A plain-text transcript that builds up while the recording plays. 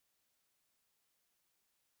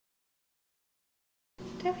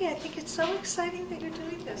Debbie, I think it's so exciting that you're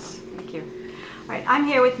doing this. Thank you. All right, I'm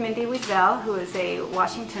here with Mindy Weisel, who is a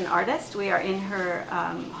Washington artist. We are in her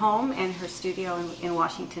home and her studio in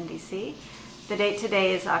Washington, D.C. The date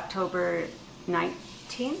today is October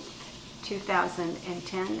 19th,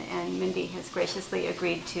 2010, and Mindy has graciously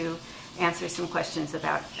agreed to answer some questions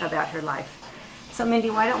about her life. So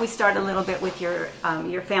Mindy, why don't we start a little bit with your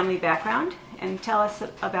family background and tell us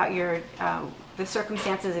about the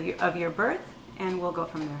circumstances of your birth, and we'll go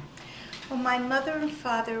from there. Well, my mother and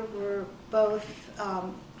father were both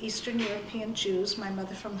Eastern European Jews. My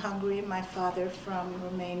mother from Hungary, my father from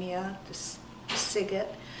Romania, Sighet.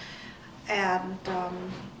 And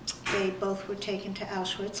they both were taken to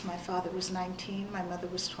Auschwitz. My father was 19, my mother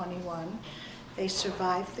was 21. They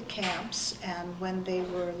survived the camps, and when they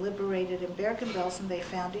were liberated in Bergen-Belsen, they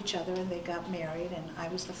found each other and they got married. And I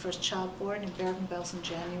was the first child born in Bergen-Belsen,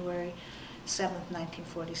 January 7th,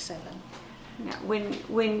 1947. Now,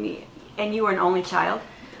 and you were an only child?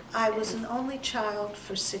 I was an only child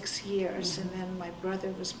for 6 years, and then my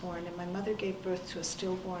brother was born, and my mother gave birth to a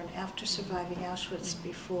stillborn after surviving Auschwitz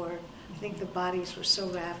before. I think the bodies were so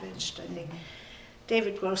ravaged. I think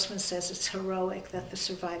David Grossman says it's heroic that the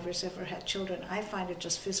survivors ever had children. I find it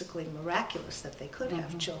just physically miraculous that they could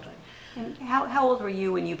have children. And how old were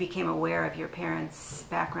you when you became aware of your parents'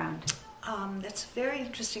 background? That's a very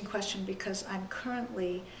interesting question because I'm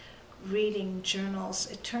currently reading journals.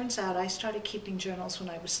 It turns out I started keeping journals when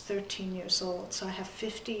I was 13 years old, so I have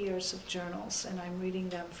 50 years of journals, and I'm reading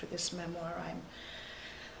them for this memoir I'm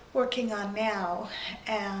working on now.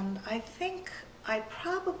 And I think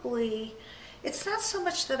it's not so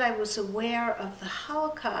much that I was aware of the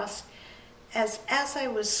Holocaust as I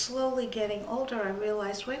was slowly getting older, I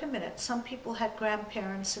realized, wait a minute, some people had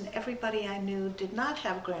grandparents and everybody I knew did not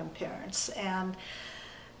have grandparents, and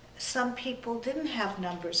some people didn't have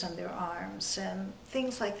numbers on their arms and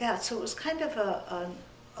things like that. So it was kind of an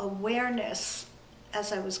awareness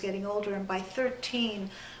as I was getting older, and by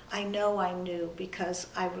 13 I knew because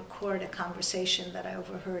I record a conversation that I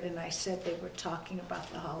overheard, and I said they were talking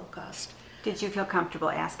about the Holocaust. Did you feel comfortable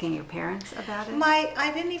asking your parents about it?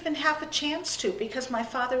 I didn't even have a chance to, because my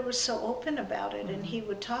father was so open about it, and he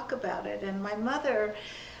would talk about it. And my mother,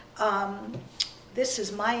 this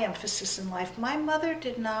is my emphasis in life, my mother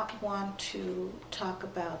did not want to talk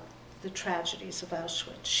about the tragedies of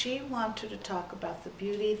Auschwitz. She wanted to talk about the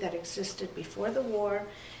beauty that existed before the war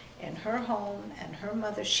in her home and her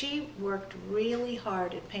mother. She worked really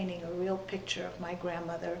hard at painting a real picture of my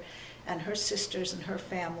grandmother and her sisters and her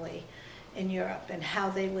family in Europe and how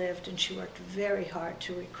they lived, and she worked very hard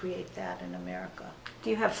to recreate that in America. Do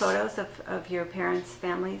you have photos of your parents'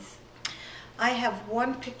 families? I have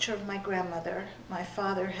one picture of my grandmother. My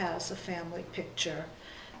father has a family picture,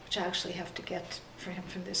 which I actually have to get for him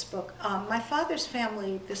from this book. My father's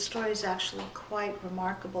family, this story is actually quite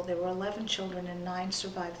remarkable. There were 11 children and 9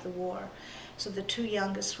 survived the war. So the 2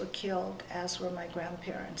 youngest were killed, as were my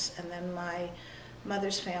grandparents. And then my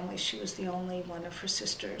mother's family, she was the only one of her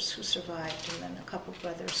sisters who survived, and then a couple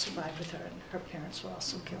brothers survived with her, and her parents were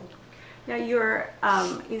also killed. Now,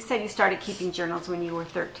 you said you started keeping journals when you were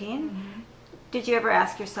 13. Mm-hmm. Did you ever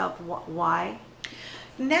ask yourself why?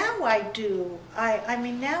 Now I do.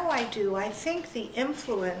 Now I do. I think the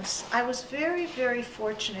influence, I was very, very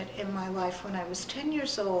fortunate in my life. When I was 10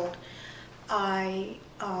 years old, I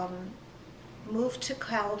moved to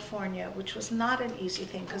California, which was not an easy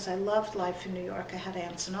thing because I loved life in New York. I had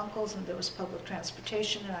aunts and uncles, and there was public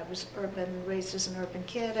transportation, and I was raised as an urban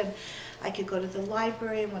kid, and I could go to the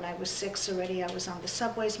library. And when I was 6 already, I was on the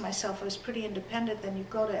subways myself. I was pretty independent. Then you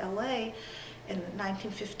go to LA in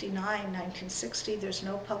 1959, 1960, there's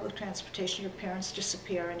no public transportation. Your parents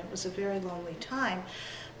disappear, and it was a very lonely time.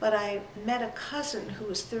 But I met a cousin who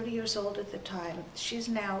was 30 years old at the time. She's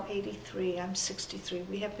now 83, I'm 63.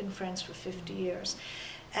 We have been friends for 50 years.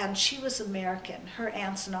 And she was American. Her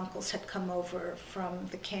aunts and uncles had come over from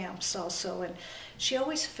the camps also, and she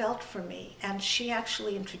always felt for me. And she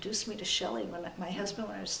actually introduced me to Shelley, my husband,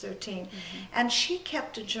 when I was 13. And she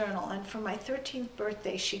kept a journal, and for my 13th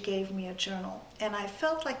birthday, she gave me a journal. And I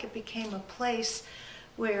felt like it became a place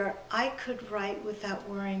where I could write without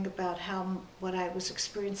worrying about how what I was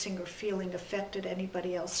experiencing or feeling affected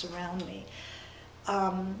anybody else around me.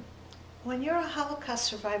 When you're a Holocaust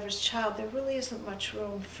survivor's child, there really isn't much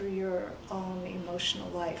room for your own emotional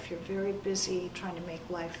life. You're very busy trying to make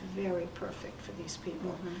life very perfect for these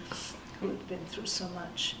people who've been through so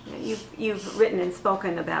much. You've written and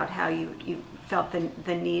spoken about how you felt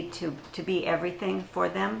the need to be everything for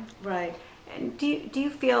them. Right. And do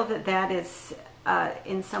you feel that is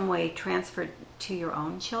in some way transferred to your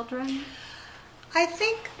own children? I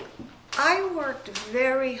think I worked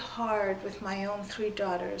very hard with my own three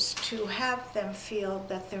daughters to have them feel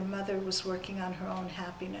that their mother was working on her own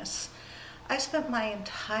happiness. I spent my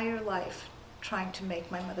entire life trying to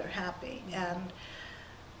make my mother happy and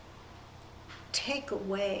take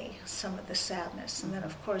away some of the sadness. And then,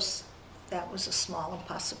 of course, that was a small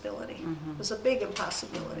impossibility. It was a big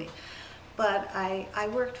impossibility. But I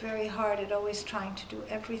worked very hard at always trying to do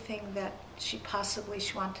everything that she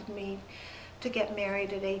wanted me to get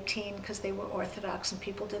married at 18 because they were Orthodox and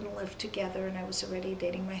people didn't live together, and I was already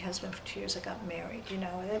dating my husband for 2 years. I got married,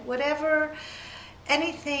 whatever,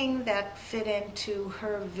 anything that fit into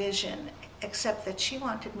her vision, except that she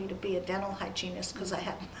wanted me to be a dental hygienist because I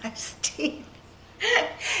had nice teeth.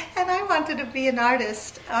 And I wanted to be an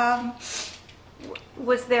artist.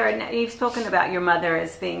 Was there, you've spoken about your mother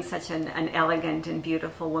as being such an elegant and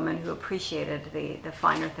beautiful woman who appreciated the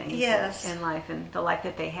finer things in life, and the life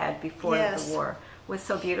that they had before the war was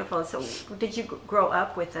so beautiful. So did you grow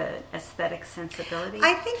up with an aesthetic sensibility?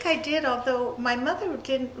 I think I did, although my mother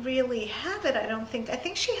didn't really have it, I don't think. I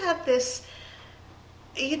think she had this,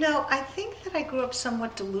 I think that I grew up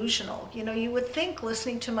somewhat delusional. You would think,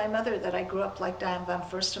 listening to my mother, that I grew up like Diane von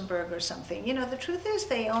Furstenberg or something. The truth is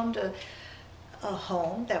they owned a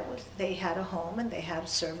home they had a home and they had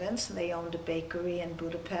servants, and they owned a bakery in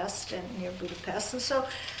Budapest and near Budapest, and so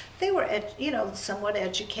they were somewhat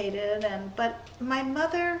educated, but my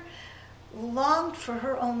mother longed for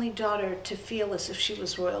her only daughter to feel as if she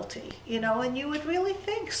was royalty, and you would really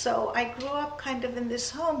think so. I grew up kind of in this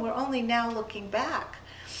home where only now, looking back,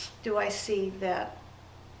 do I see that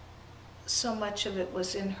so much of it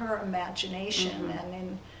was in her imagination and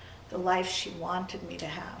in the life she wanted me to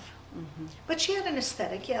have. But she had an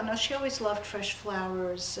aesthetic, she always loved fresh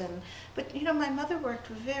flowers, but my mother worked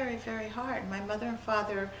very, very hard. My mother and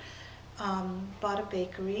father bought a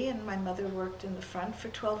bakery, and my mother worked in the front for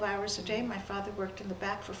 12 hours a day. My father worked in the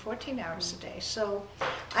back for 14 hours a day. So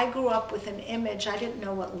I grew up with an image. I didn't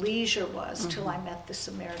know what leisure was till I met this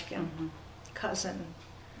American cousin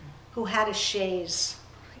who had a chaise,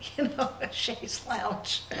 a chaise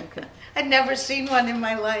lounge. Okay. I'd never seen one in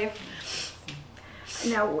my life.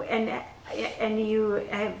 Now, and you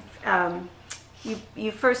have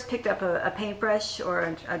you first picked up a paintbrush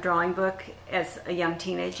or a drawing book as a young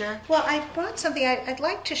teenager? Well, I brought something. I'd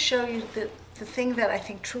like to show you the thing that I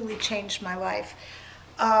think truly changed my life.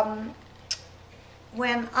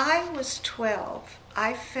 When I was 12,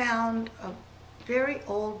 I found a very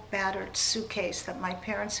old, battered suitcase that my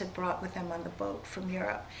parents had brought with them on the boat from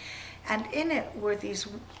Europe, and in it were these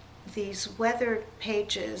weathered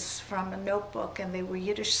pages from a notebook, and they were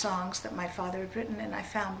Yiddish songs that my father had written, and I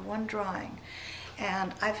found one drawing.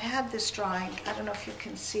 And I've had this drawing. I don't know if you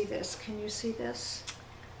can see this. Can you see this?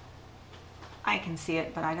 I can see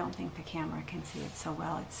it, but I don't think the camera can see it so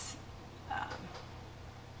well. It's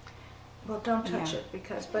well, don't touch it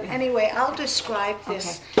but anyway, I'll describe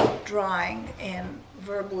this drawing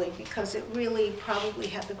verbally, because it really probably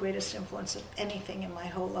had the greatest influence of anything in my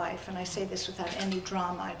whole life. And I say this without any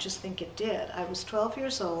drama, I just think it did. I was 12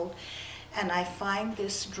 years old, and I find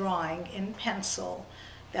this drawing in pencil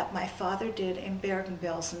that my father did in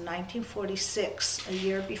Bergen-Belsen in 1946, a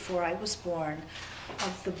year before I was born,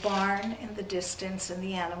 of the barn in the distance and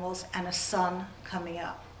the animals and a sun coming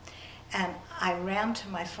up. And I ran to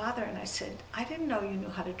my father and I said, I didn't know you knew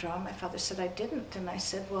how to draw. My father said, I didn't. And I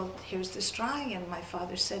said, well, here's this drawing. And my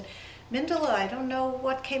father said, Mindela, I don't know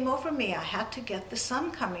what came over me. I had to get the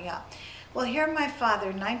sun coming up. Well, here my father,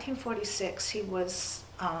 1946, he was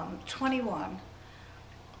 21.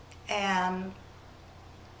 And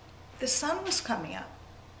the sun was coming up.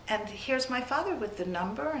 And here's my father with the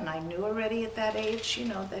number, and I knew already at that age,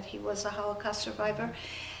 that he was a Holocaust survivor.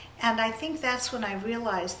 And I think that's when I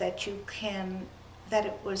realized that that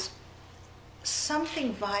it was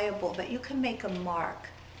something viable, that you can make a mark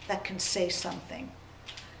that can say something.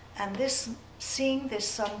 And seeing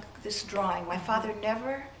this drawing, my father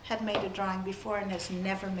never had made a drawing before and has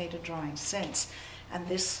never made a drawing since. And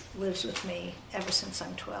this lives with me ever since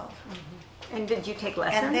I'm 12. And did you take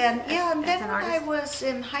lessons? And then, as when an artist? I was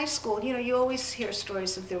in high school, you always hear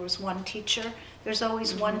stories of there was one teacher. There's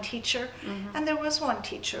always one teacher. And there was one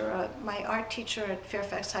teacher, my art teacher at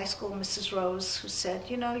Fairfax High School, Mrs. Rose, who said,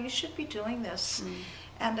 you should be doing this.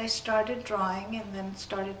 And I started drawing and then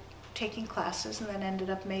started taking classes and then ended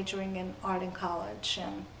up majoring in art in college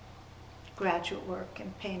and graduate work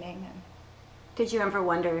and painting. Did you ever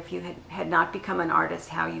wonder, if you had not become an artist,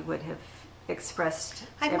 how you would have expressed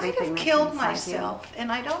everything? I might have killed myself,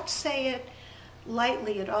 and I don't say it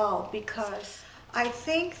lightly at all, because I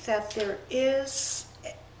think that there is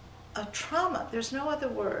a trauma, there's no other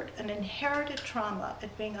word, an inherited trauma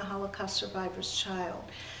at being a Holocaust survivor's child.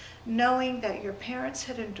 Knowing that your parents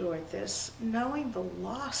had endured this, knowing the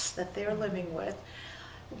loss that they're living with,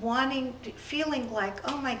 feeling like,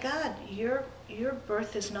 oh my God, your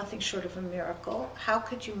birth is nothing short of a miracle. How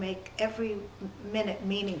could you make every minute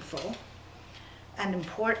meaningful and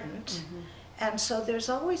important? Mm-hmm. And so there's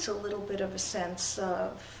always a little bit of a sense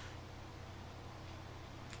of,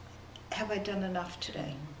 have I done enough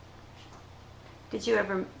today? Did you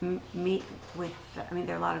ever meet with, I mean,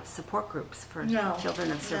 there are a lot of support groups for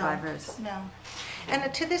children of survivors. No.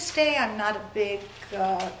 And to this day, I'm not a big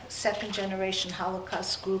second generation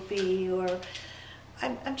Holocaust groupie, or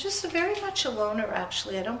I'm just very much a loner,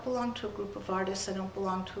 actually. I don't belong to a group of artists. I don't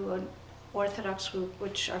belong to an Orthodox group,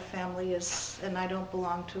 which our family is, and I don't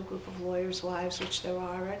belong to a group of lawyers' wives, which there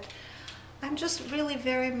are. I'm just really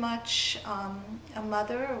very much a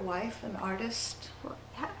mother, a wife, an artist.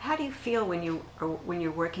 How do you feel when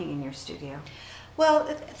you're working in your studio? Well,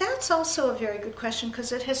 that's also a very good question,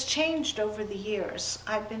 because it has changed over the years.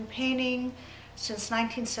 I've been painting since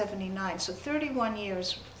 1979, so 31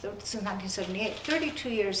 years, since 1978, 32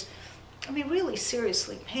 years, I mean, really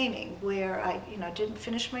seriously painting, where I didn't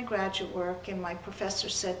finish my graduate work, and my professor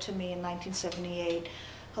said to me in 1978,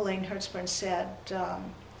 Helene Hertzburn said,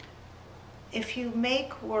 if you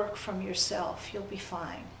make work from yourself, you'll be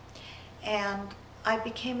fine. And I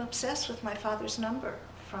became obsessed with my father's number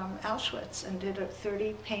from Auschwitz and did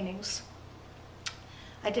 30 paintings.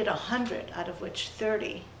 I did 100, out of which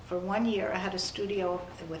 30 for 1 year. I had a studio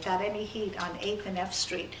without any heat on 8th and F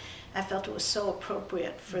Street. I felt it was so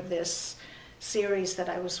appropriate for this series that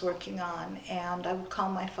I was working on, and I would call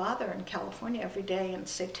my father in California every day and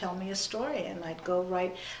say, tell me a story, and I'd go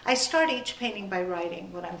write. I start each painting by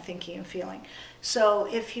writing what I'm thinking and feeling. So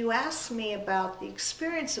if you ask me about the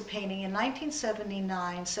experience of painting in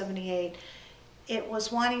 1979, 78, it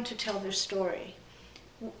was wanting to tell their story.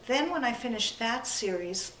 Then when I finished that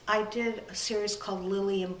series, I did a series called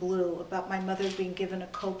Lily in Blue, about my mother being given a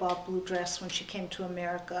cobalt blue dress when she came to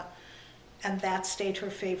America, and that stayed her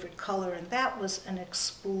favorite color, and that was an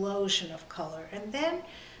explosion of color. And then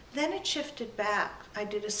it shifted back. I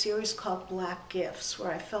did a series called Black Gifts,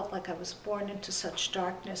 where I felt like I was born into such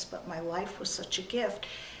darkness, but my life was such a gift.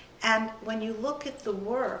 And when you look at the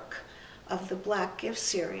work of the Black Gift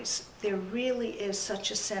series, there really is such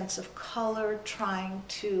a sense of color trying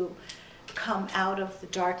to come out of the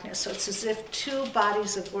darkness. So it's as if two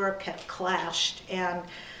bodies of work had clashed, and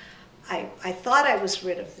I thought I was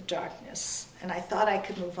rid of the darkness, and I thought I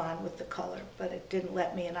could move on with the color, but it didn't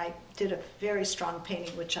let me, and I did a very strong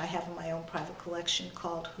painting, which I have in my own private collection,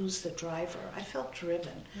 called Who's the Driver? I felt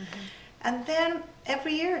driven. Mm-hmm. And then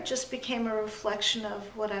every year it just became a reflection of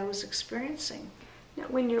what I was experiencing. Now,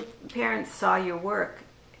 when your parents saw your work,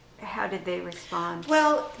 how did they respond?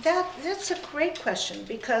 Well, that's a great question,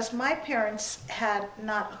 because my parents had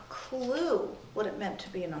not a clue what it meant to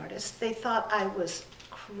be an artist. They thought I was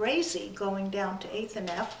crazy going down to 8th and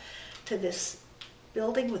F to this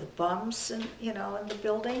building with bums and in the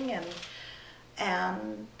building,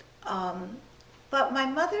 but my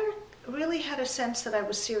mother really had a sense that I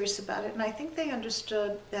was serious about it, and I think they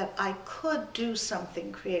understood that I could do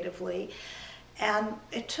something creatively. And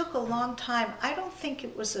it took a long time. I don't think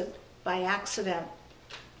it was by accident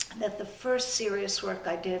that the first serious work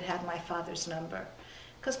I did had my father's number.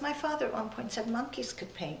 Because my father at one point said monkeys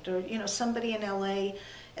could paint. Or, somebody in LA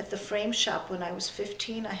at the frame shop when I was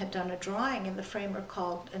 15, I had done a drawing, and the framer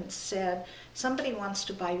called and said, somebody wants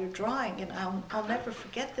to buy your drawing. And I'll never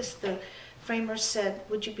forget this. The framer said,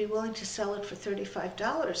 would you be willing to sell it for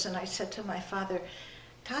 $35? And I said to my father,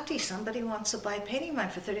 Tati, somebody wants to buy a painting of mine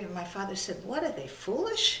for $30. My father said, what, are they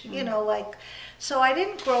foolish? Mm-hmm. So I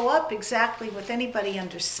didn't grow up exactly with anybody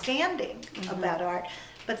understanding mm-hmm. about art.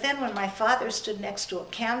 But then when my father stood next to a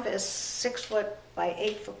canvas, 6 foot by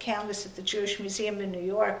 8 foot canvas at the Jewish Museum in New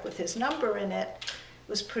York with his number in it, it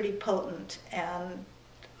was pretty potent. And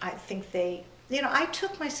I think I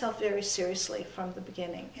took myself very seriously from the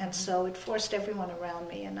beginning. And mm-hmm. so it forced everyone around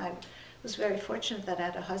me, and I was very fortunate that I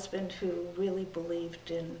had a husband who really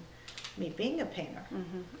believed in me being a painter.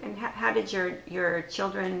 Mm-hmm. And how did your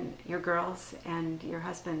children, your girls, and your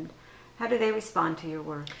husband, how do they respond to your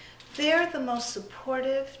work? They're the most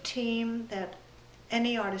supportive team that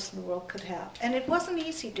any artist in the world could have. And it wasn't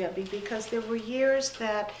easy, Debbie, because there were years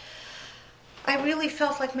that I really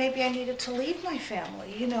felt like maybe I needed to leave my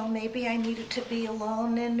family. Maybe I needed to be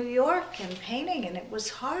alone in New York and painting, and it was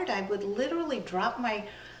hard. I would literally drop my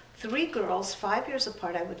 3 girls, 5 years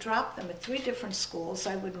apart. I would drop them at 3 different schools.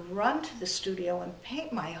 I would run to the studio and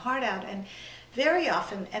paint my heart out. And very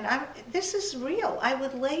often, and this is real, I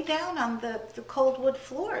would lay down on the cold wood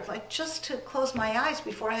floor, like just to close my eyes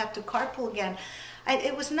before I had to carpool again.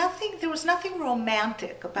 There was nothing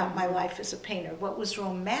romantic about my life as a painter. What was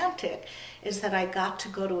romantic is that I got to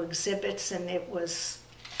go to exhibits, and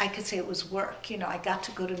I could say it was work. You know, I got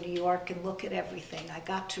to go to New York and look at everything. I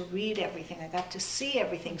got to read everything. I got to see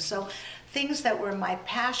everything. So things that were my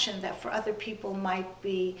passion that for other people might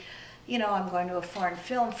be, you know, I'm going to a foreign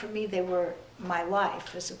film, for me they were my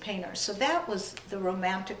life as a painter. So that was the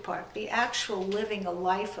romantic part. The actual living a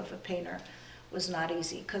life of a painter was not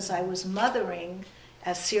easy because I was mothering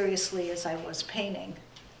as seriously as I was painting.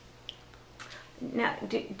 Now,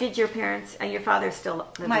 did your parents, and your father still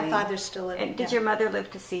living? My father's still living. And did your mother live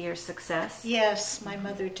to see your success? Yes, my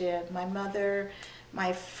mother did.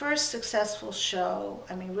 My first successful show,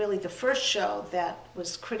 I mean really the first show that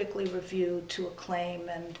was critically reviewed to acclaim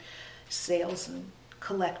and sales and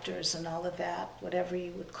collectors and all of that, whatever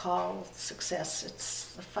you would call success.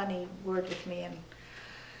 It's a funny word with me, and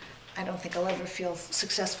I don't think I'll ever feel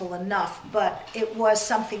successful enough, but it was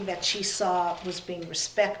something that she saw was being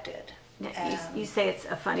respected. You say it's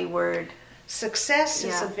a funny word. Success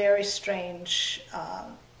is a very strange,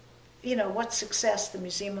 you know, what's success? The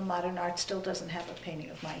Museum of Modern Art still doesn't have a painting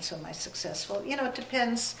of mine, so am I successful? You know, it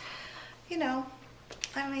depends, you know,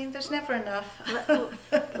 I mean, there's never enough.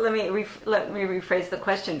 Let me rephrase the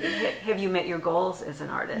question. Have you met your goals as an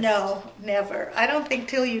artist? No, never. I don't think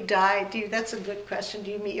till you die. That's a good question.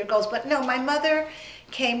 Do you meet your goals? But no, my mother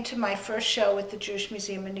came to my first show at the Jewish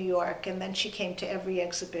Museum in New York, and then she came to every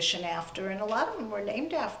exhibition after, and a lot of them were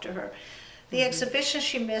named after her. The exhibition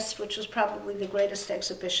she missed, which was probably the greatest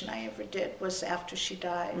exhibition I ever did, was after she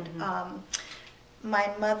died.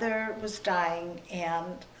 My mother was dying,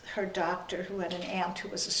 and her doctor, who had an aunt who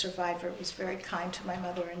was a survivor, was very kind to my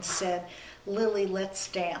mother and said, "Lily, let's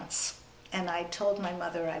dance." And I told my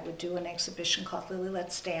mother I would do an exhibition called Lily,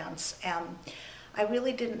 Let's Dance. And I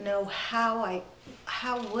really didn't know how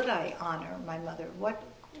would I honor my mother?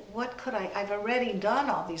 What could I've already done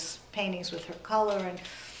all these paintings with her color, and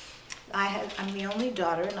I'm the only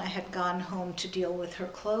daughter, and I had gone home to deal with her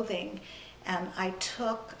clothing. And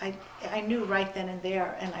I knew right then and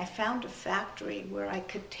there, and I found a factory where I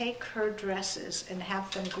could take her dresses and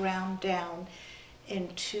have them ground down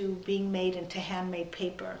into being made into handmade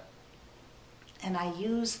paper. And I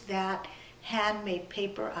used that handmade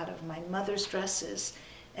paper out of my mother's dresses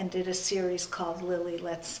and did a series called Lily,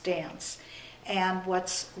 Let's Dance. And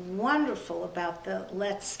what's wonderful about the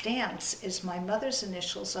Let's Dance is my mother's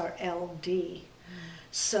initials are LD.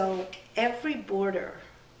 So every border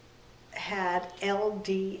had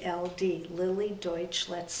LD, Lily Deutsch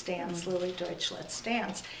Let's Dance, Lily Deutsch Let's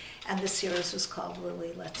Dance. And the series was called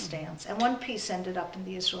Lily Let's Dance. And one piece ended up in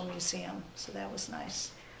the Israel Museum, so that was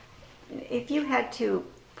nice. If you had to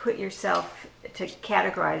put yourself, to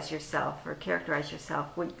categorize yourself or characterize yourself,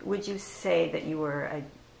 would you say that you were a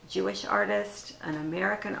Jewish artist, an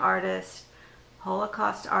American artist,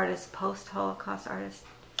 Holocaust artist, post-Holocaust artist?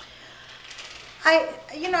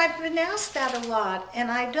 I've been asked that a lot, and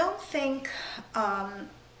I don't think, I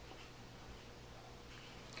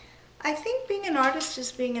think being an artist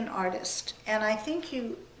is being an artist, and I think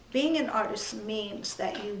being an artist means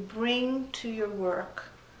that you bring to your work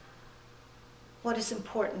what is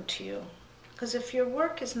important to you. Because if your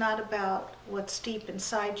work is not about what's deep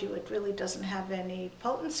inside you, it really doesn't have any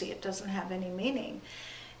potency, it doesn't have any meaning.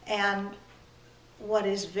 And what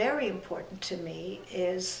is very important to me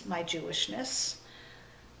is my Jewishness.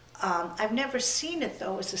 I've never seen it,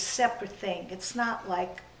 though, as a separate thing. It's not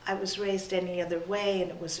like I was raised any other way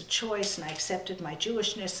and it was a choice and I accepted my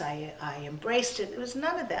Jewishness, I embraced it. It was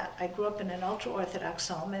none of that. I grew up in an ultra-Orthodox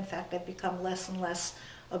home. In fact, I've become less and less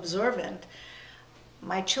observant.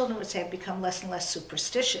 My children would say I've become less and less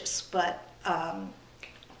superstitious, but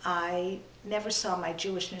I never saw my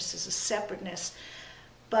Jewishness as a separateness.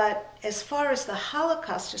 But as far as the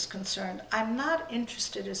Holocaust is concerned, I'm not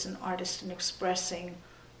interested as an artist in expressing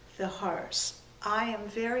the horrors. I am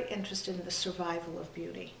very interested in the survival of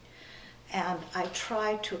beauty. And I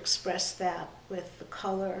try to express that with the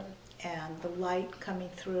color and the light coming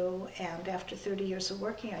through. And after 30 years of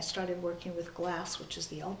working, I started working with glass, which is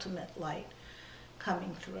the ultimate light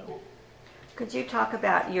coming through. Could you talk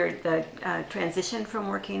about the transition from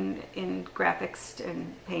working in graphics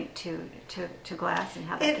and paint to glass and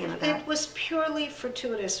how that came about? It was purely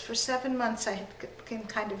fortuitous. For 7 months I had been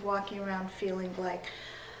kind of walking around feeling like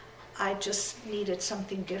I just needed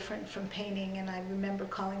something different from painting, and I remember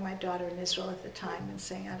calling my daughter in Israel at the time and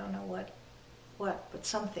saying, I don't know what, but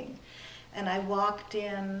something. And I walked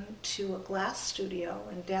into a glass studio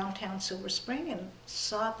in downtown Silver Spring and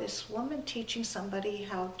saw this woman teaching somebody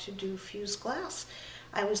how to do fused glass.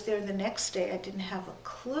 I was there the next day. I didn't have a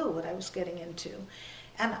clue what I was getting into.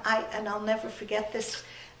 And I'll never forget this.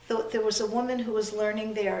 There was a woman who was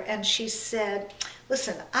learning there, and she said,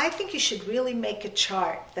 listen, I think you should really make a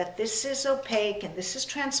chart that this is opaque and this is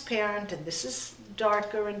transparent and this is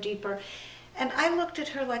darker and deeper. And I looked at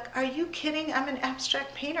her like, are you kidding? I'm an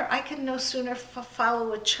abstract painter. I can no sooner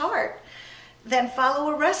follow a chart than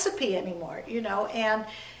follow a recipe anymore, you know. And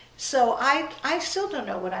so I still don't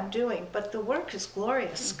know what I'm doing, but the work is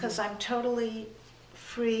glorious because I'm totally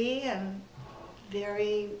free and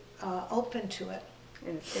very open to it.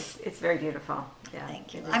 It's very beautiful. Yeah.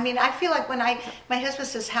 Thank you. I mean, I feel like when my husband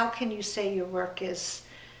says, how can you say your work is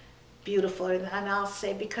beautiful? And I'll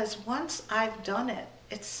say, because once I've done it,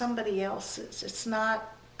 it's somebody else's. It's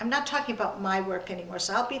not, I'm not talking about my work anymore.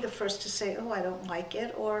 So I'll be the first to say, oh, I don't like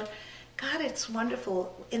it. Or, God, it's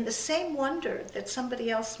wonderful. In the same wonder that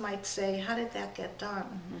somebody else might say, how did that get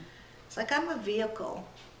done? It's like I'm a vehicle.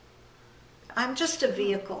 I'm just a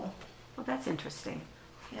vehicle. Well, that's interesting.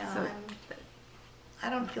 Yeah, So, I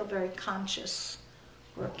don't feel very conscious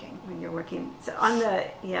working. when you're working, so on the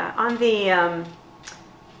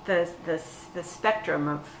spectrum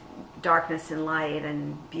of darkness and light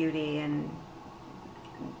and beauty and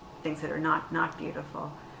things that are not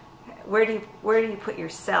beautiful, where do you put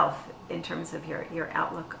yourself in terms of your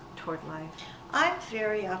outlook toward life? I'm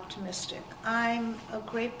very optimistic. I'm a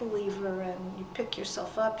great believer in you pick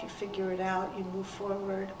yourself up, you figure it out, you move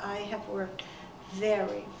forward. I have worked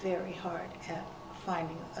very, very hard at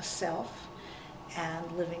finding a self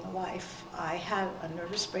and living a life. I had a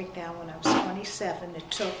nervous breakdown when I was 27.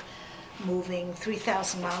 It took moving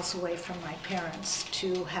 3,000 miles away from my parents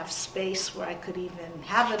to have space where I could even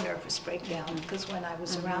have a nervous breakdown, because when I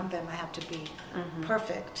was around them I had to be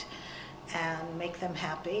perfect and make them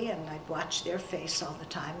happy, and I'd watch their face all the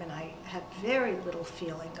time, and I had very little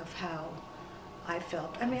feeling of how I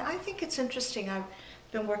felt. I mean, I think it's interesting. I've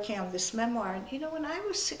been working on this memoir, and you know, when I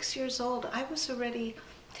was 6 years old, I was already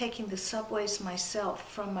taking the subways myself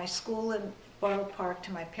from my school in Borough Park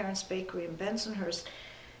to my parents' bakery in Bensonhurst.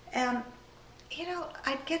 And you know,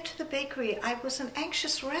 I'd get to the bakery. I was an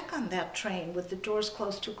anxious wreck on that train with the doors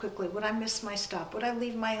closed too quickly. Would I miss my stop? Would I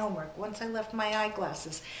leave my homework? Once I left my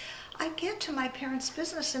eyeglasses. I'd get to my parents'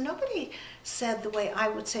 business, and nobody said the way I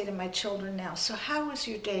would say to my children now, so how was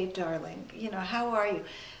your day, darling? You know, how are you?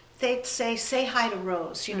 They'd say hi to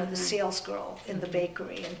Rose, you know, the sales girl in the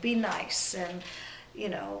bakery, and be nice, and, you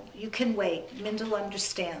know, you can wait. Mindel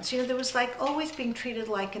understands. You know, there was like always being treated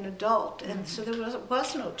like an adult, and so there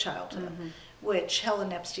was no childhood, which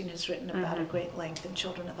Helen Epstein has written about at great length in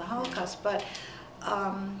Children of the Holocaust. But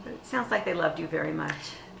It sounds like they loved you very much.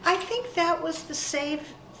 I think that was the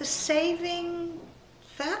saving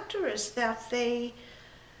factor, is that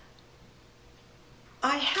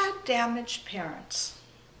I had damaged parents.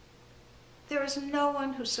 There is no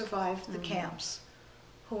one who survived the camps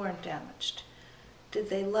who weren't damaged. Did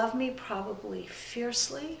they love me? Probably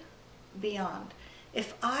fiercely, beyond.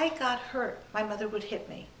 If I got hurt, my mother would hit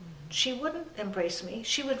me. She wouldn't embrace me.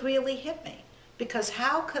 She would really hit me, because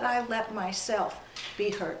how could I let myself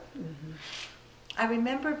be hurt? I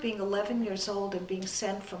remember being 11 years old and being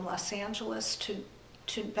sent from Los Angeles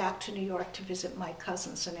to back to New York to visit my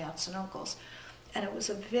cousins and aunts and uncles. And it was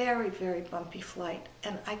a very, very bumpy flight.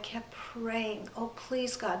 And I kept praying, oh,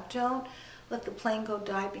 please, God, don't let the plane go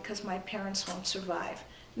die because my parents won't survive.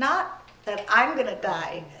 Not that I'm going to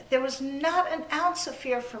die. There was not an ounce of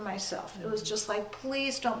fear for myself. It was just like,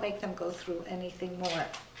 please don't make them go through anything more.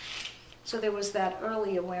 So there was that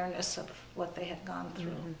early awareness of what they had gone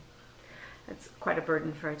through. It's quite a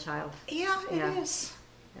burden for a child. Yeah, it is.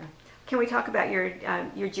 Yeah. Can we talk about your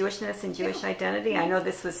Jewishness and Jewish identity? I know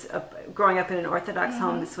this was growing up in an Orthodox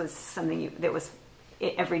home. This was something that was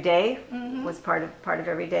every day, was part of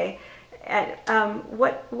every day.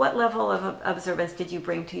 What level of observance did you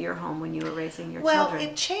bring to your home when you were raising your children? Well,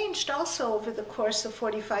 it changed also over the course of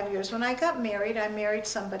 45 years. When I got married, I married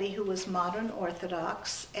somebody who was modern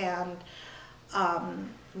Orthodox, and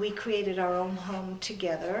we created our own home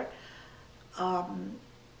together.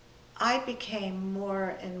 I became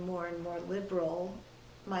more and more and more liberal.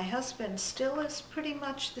 My husband still is pretty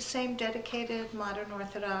much the same dedicated modern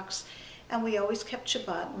Orthodox, and we always kept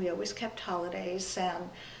Shabbat, and we always kept holidays, and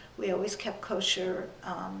we always kept kosher,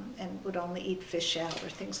 and would only eat fish out or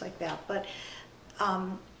things like that. But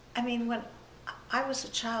I mean, when I was a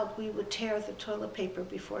child, we would tear the toilet paper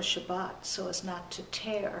before Shabbat so as not to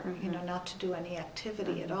tear, you know, not to do any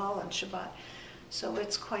activity at all on Shabbat. So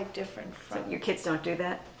it's quite different from... So your kids don't do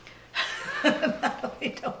that? Not only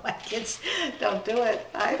don't my kids don't do it,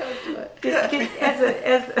 I don't do it.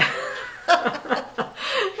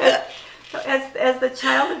 As the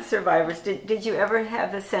child of survivors, did you ever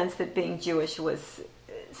have the sense that being Jewish was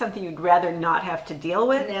something you'd rather not have to deal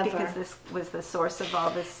with? Never. Because this was the source of all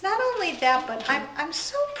this? Not only that, but I'm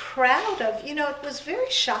so proud of, it was very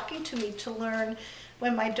shocking to me to learn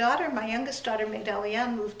when my youngest daughter made Aliyah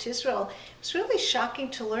and moved to Israel. It was really shocking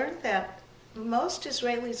to learn that most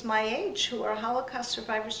Israelis my age who are Holocaust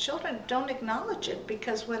survivors' children don't acknowledge it,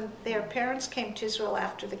 because when their parents came to Israel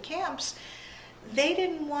after the camps, they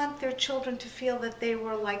didn't want their children to feel that they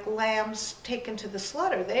were like lambs taken to the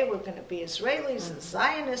slaughter. They were going to be Israelis and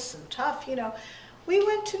Zionists and tough, We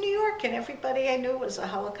went to New York and everybody I knew was a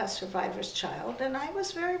Holocaust survivor's child, and I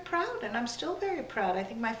was very proud, and I'm still very proud. I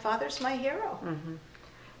think my father's my hero. Mm-hmm.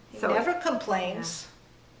 He never complains.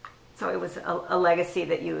 Yeah. So it was a legacy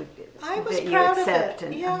that you proud accept. Of it.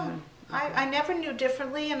 And, yeah. I never knew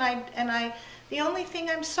differently, and I the only thing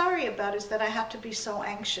I'm sorry about is that I have to be so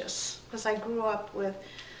anxious, because I grew up with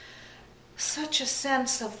such a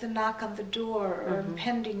sense of the knock on the door or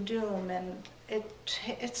impending doom, and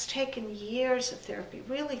it's taken years of therapy,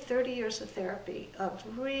 really 30 years of therapy, of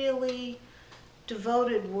really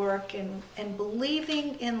devoted work and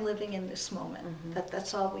believing in living in this moment,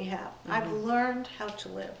 that's all we have. I've learned how to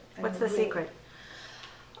live. What's the secret?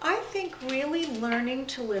 I think really learning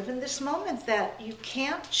to live in this moment, that you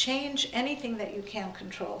can't change anything that you can't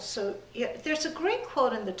control. So there's a great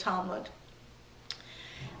quote in the Talmud.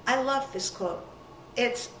 I love this quote.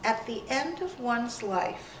 It's, at the end of one's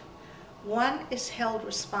life, one is held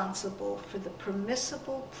responsible for the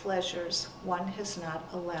permissible pleasures one has not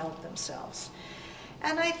allowed themselves.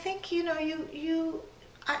 And I think,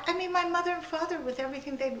 I mean, my mother and father, with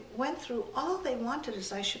everything they went through, all they wanted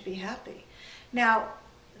is I should be happy. Now,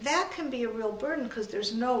 that can be a real burden, because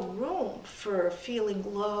there's no room for feeling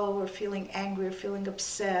low or feeling angry or feeling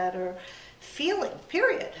upset or feeling,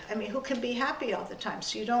 period. I mean, who can be happy all the time?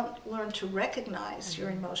 So you don't learn to recognize your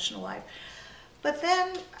emotional life. But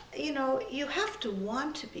then, you have to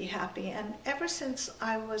want to be happy. And ever since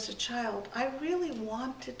I was a child, I really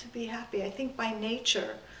wanted to be happy. I think by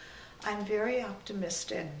nature, I'm very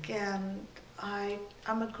optimistic, and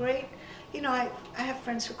I'm a great, I have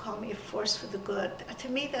friends who call me a force for the good. To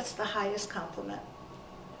me, that's the highest compliment,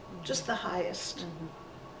 just the highest.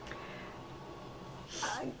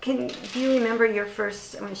 Do you remember your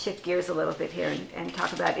first, I'm going to shift gears a little bit here and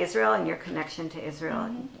talk about Israel and your connection to Israel.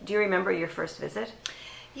 Do you remember your first visit?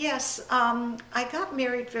 Yes, I got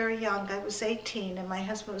married very young. I was 18 and my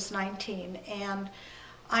husband was 19, and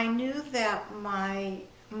I knew that my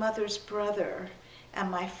mother's brother and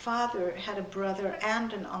my father had a brother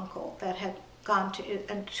and an uncle that had gone to,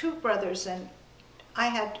 and two brothers, and I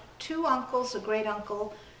had two uncles, a great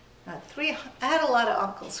uncle, I had a lot of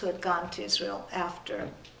uncles who had gone to Israel after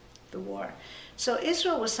the war. So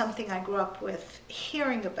Israel was something I grew up with,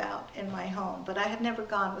 hearing about in my home, but I had never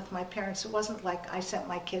gone with my parents. It wasn't like I sent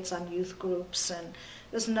my kids on youth groups, and there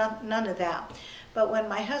was none of that. But when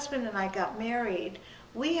my husband and I got married,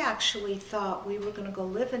 we actually thought we were going to go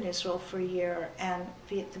live in Israel for a year, and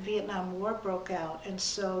the Vietnam War broke out, and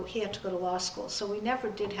so he had to go to law school. So we never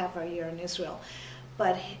did have our year in Israel.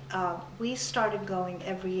 But we started going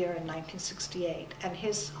every year in 1968, and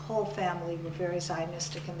his whole family were very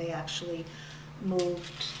Zionistic, and they actually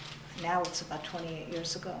moved, now it's about 28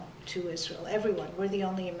 years ago, to Israel. Everyone, we're the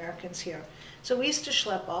only Americans here. So we used to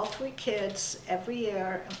schlep all three kids every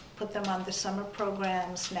year and put them on the summer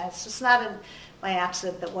programs. Now, it's just not by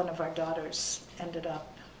accident that one of our daughters ended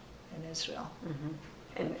up in Israel.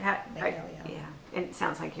 And and it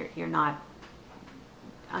sounds like you're not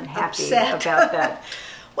unhappy upset about that.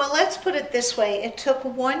 Well, let's put it this way. It took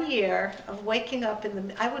 1 year of waking up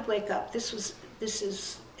I would wake up. This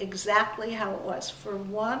is exactly how it was. For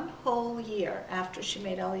 1 whole year after she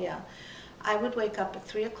made Aliyah, I would wake up at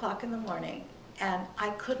 3 o'clock in the morning, and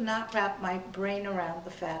I could not wrap my brain around the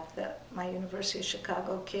fact that my University of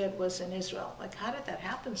Chicago kid was in Israel. Like, how did that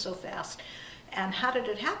happen so fast? And how did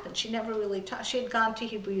it happen? She never really taught. She had gone to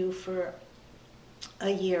Hebrew for a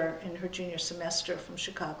year in her junior semester from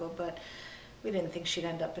Chicago, but we didn't think she'd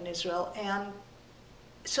end up in Israel. And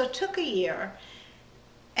so it took a year,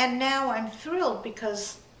 and now I'm thrilled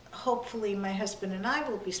because hopefully my husband and I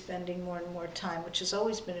will be spending more and more time, which has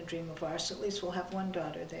always been a dream of ours. So at least we'll have one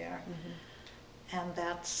daughter there, and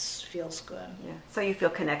that feels good. Yeah. So you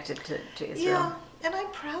feel connected to Israel. Yeah, and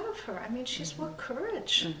I'm proud of her. I mean, she's more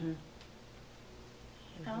courage. You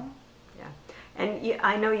know? Yeah. And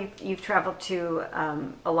I know you've traveled to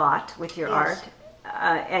a lot with your art.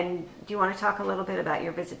 And do you want to talk a little bit about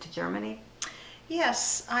your visit to Germany?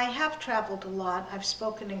 Yes, I have traveled a lot. I've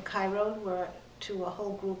spoken in Cairo to a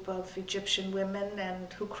whole group of Egyptian women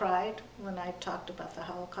and who cried when I talked about the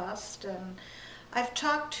Holocaust. And I've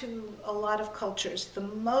talked to a lot of cultures. The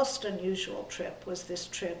most unusual trip was this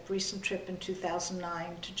recent trip in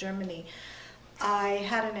 2009 to Germany. I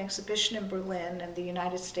had an exhibition in Berlin, and the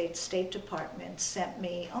United States State Department sent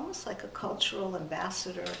me almost like a cultural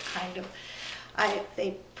ambassador kind of.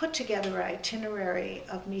 They put together an iterary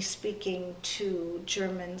of me speaking to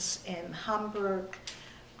Germans in Hamburg,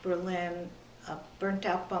 Berlin, a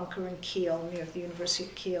burnt-out bunker in Kiel near the University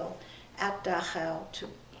of Kiel, at Dachau, to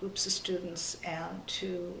groups of students, and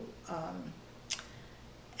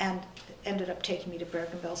ended up taking me to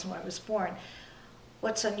Bergen-Belsen where I was born.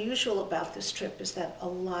 What's unusual about this trip is that a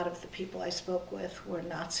lot of the people I spoke with were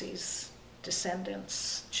Nazis,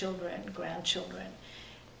 descendants, children, grandchildren,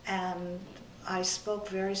 and I spoke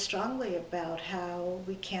very strongly about how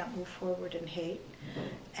we can't move forward in hate,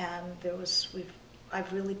 and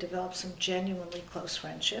I've really developed some genuinely close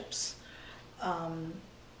friendships,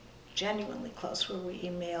 genuinely close, where we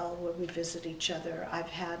email, where we visit each other.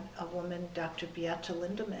 I've had a woman, Dr. Beate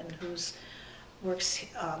Lindemann, who's lives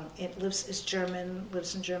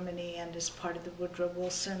in Germany, and is part of the Woodrow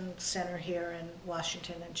Wilson Center here in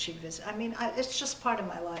Washington, and she visits. I mean, it's just part of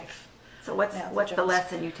my life. So what's the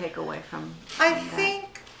lesson you take away from I that?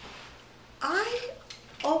 think I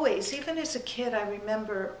always, even as a kid, I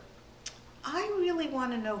remember I really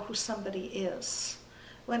want to know who somebody is.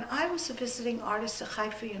 When I was a visiting artist at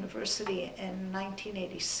Haifa University in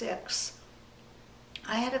 1986,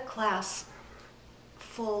 I had a class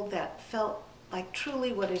full that felt like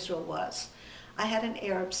truly what Israel was. I had an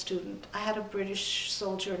Arab student. I had a British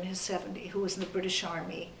soldier in his 70s who was in the British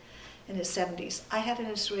Army in his 70s. I had an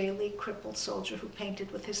Israeli crippled soldier who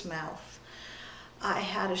painted with his mouth. I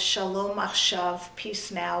had a Shalom Achshav,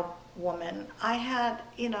 Peace Now woman. I had,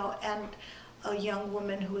 and a young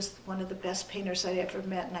woman who was one of the best painters I ever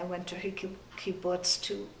met, and I went to her kibbutz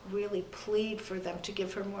to really plead for them to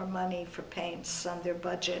give her more money for paints on their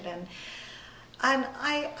budget. And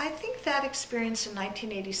I think that experience in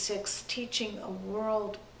 1986, teaching a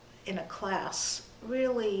world in a class,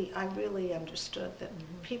 I really understood that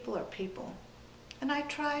people are people. And I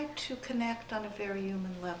tried to connect on a very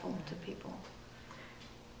human level to people.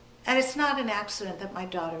 And it's not an accident that my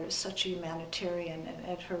daughter is such a humanitarian, and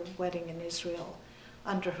at her wedding in Israel,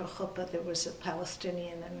 under her chuppah, there was a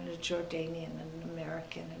Palestinian and a Jordanian and an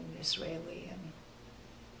American and an Israeli. And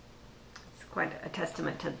it's quite a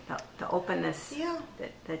testament to the openness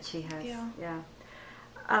that she has.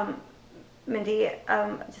 Yeah. Mindy,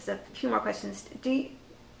 just a few more questions. Do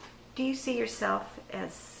you see yourself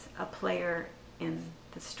as a player in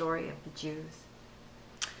the story of the Jews?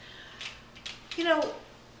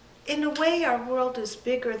 In a way, our world is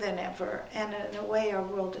bigger than ever, and in a way, our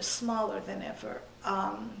world is smaller than ever.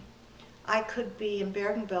 I could be in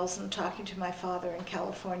Bergen-Belsen talking to my father in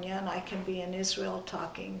California, and I can be in Israel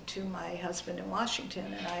talking to my husband in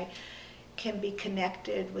Washington, and I can be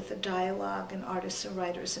connected with a dialogue and artists and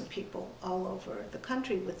writers and people all over the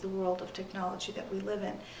country with the world of technology that we live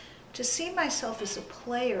in. To see myself as a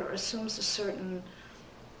player assumes a certain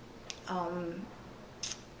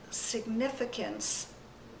significance.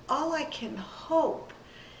 All I can hope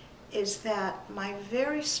is that my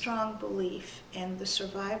very strong belief in the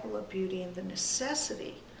survival of beauty and the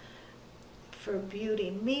necessity for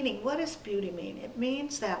beauty, meaning, what does beauty mean? It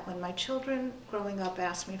means that when my children growing up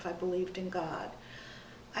asked me if I believed in God,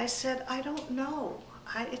 I said, I don't know.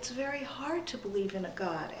 It's very hard to believe in a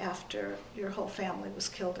God after your whole family was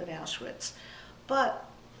killed in Auschwitz. But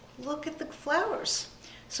look at the flowers.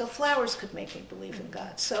 So flowers could make me believe in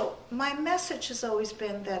God. So my message has always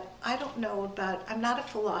been that I don't know about, I'm not a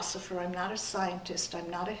philosopher, I'm not a scientist,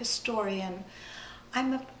 I'm not a historian.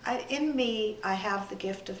 In me, I have the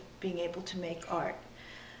gift of being able to make art.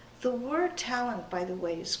 The word talent, by the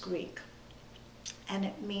way, is Greek, and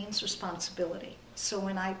it means responsibility. So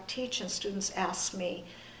when I teach and students ask me,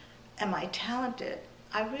 am I talented?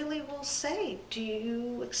 I really will say, do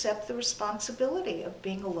you accept the responsibility of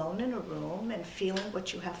being alone in a room and feeling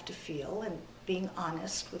what you have to feel and being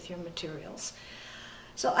honest with your materials?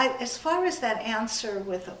 So as far as that answer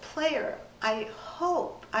with a player, I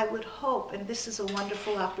would hope, and this is a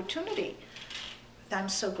wonderful opportunity, I'm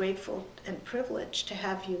so grateful and privileged to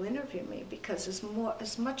have you interview me, because as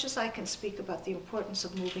much as I can speak about the importance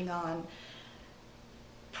of moving on,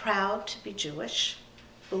 proud to be Jewish,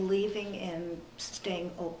 believing in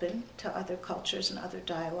staying open to other cultures and other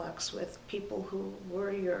dialogues with people who were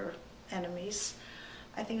your enemies,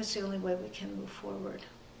 I think it's the only way we can move forward.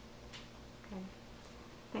 Okay.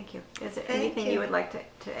 Thank you. Is there Thank anything you. you would like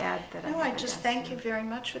to add that I No, I haven't just asked thank you? you very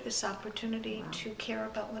much for this opportunity Wow. to care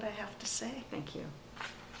about what I have to say. Thank you.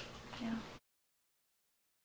 Yeah.